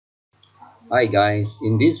Hi guys,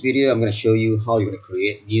 in this video I'm going to show you how you're going to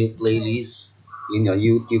create new playlists in your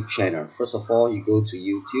YouTube channel. First of all, you go to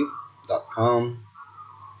youtube.com.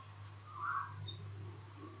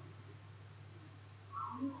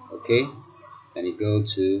 Okay, and you go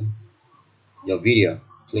to your video,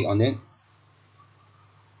 click on it.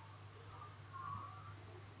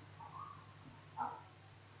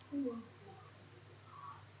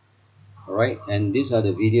 Alright, and these are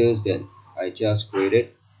the videos that I just created.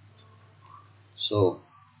 So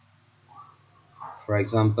for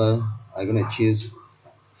example, I'm going to choose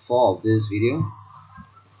 4 of this video.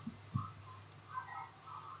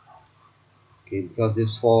 Okay, because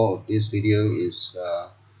this 4 of this video is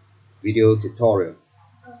video tutorial.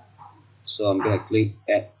 So I'm going to click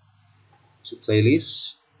add to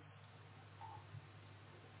playlist,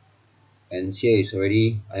 and here is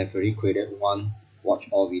already, I have already created one watch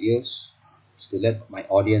all videos. Just to let my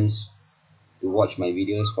audience to watch my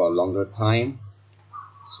videos for a longer time.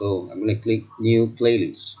 So I'm going to click new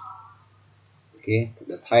playlist. Okay,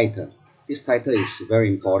 the title, this title is very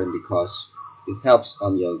important because it helps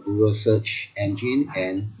on your Google search engine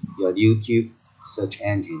and your YouTube search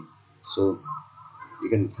engine. So you're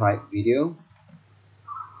going to type video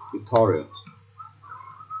tutorial,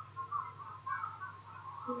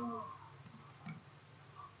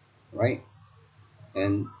 right?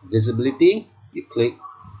 And visibility, you click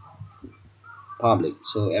public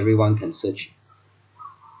so everyone can search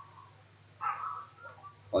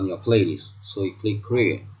on your playlist. So you click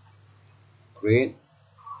create.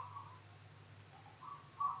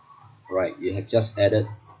 Right, you have just added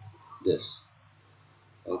this.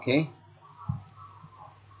 Okay,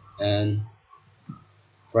 and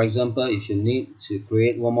for example, if you need to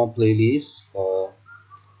create one more playlist for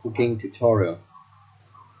cooking tutorial,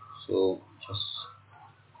 so just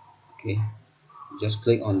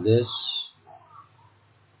click on this.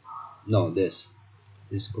 No, this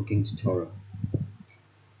cooking tutorial.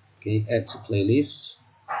 Okay, add to playlist.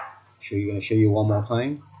 Gonna show you one more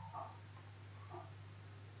time.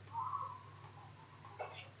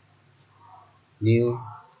 New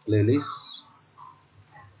playlist,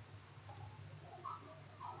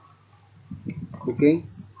 cooking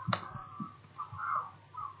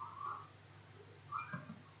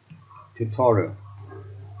tutorial.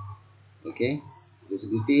 Okay,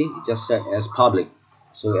 visibility just set as public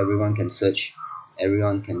so everyone can search,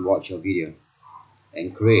 everyone can watch your video,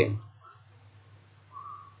 and create.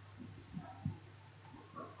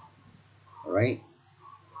 All right,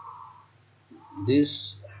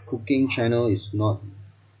 this cooking channel is not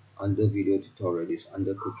under video tutorial, it's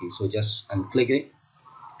under cooking, so just unclick it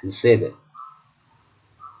and save it.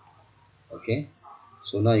 Okay,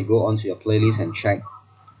 so now you go onto your playlist and check,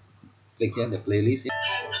 click here the playlist.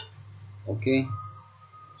 Okay,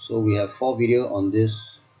 so we have 4 video on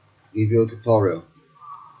this video tutorial.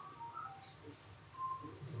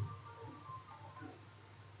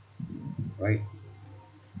 Right,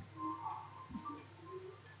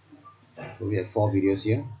 so we have 4 videos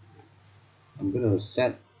here. I'm gonna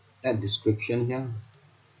set that description here.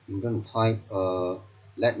 I'm gonna type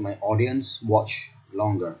let my audience watch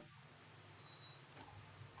longer.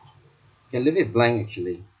 You can leave it blank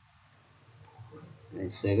actually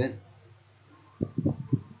and save it.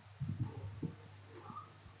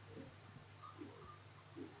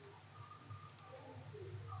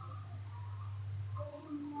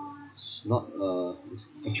 It's not it's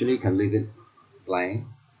actually, you can leave it blank.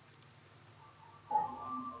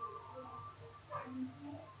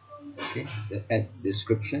 Okay, the add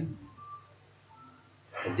description,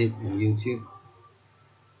 edit on YouTube,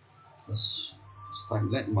 just type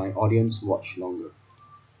let my audience watch longer.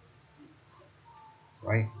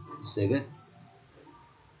 Right, save it.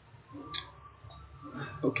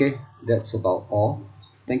 Okay, that's about all.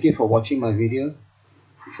 Thank you for watching my video.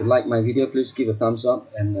 If you like my video, please give a thumbs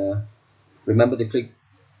up, and remember to click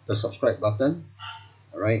the subscribe button.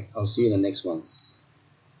 Alright, I'll see you in the next one.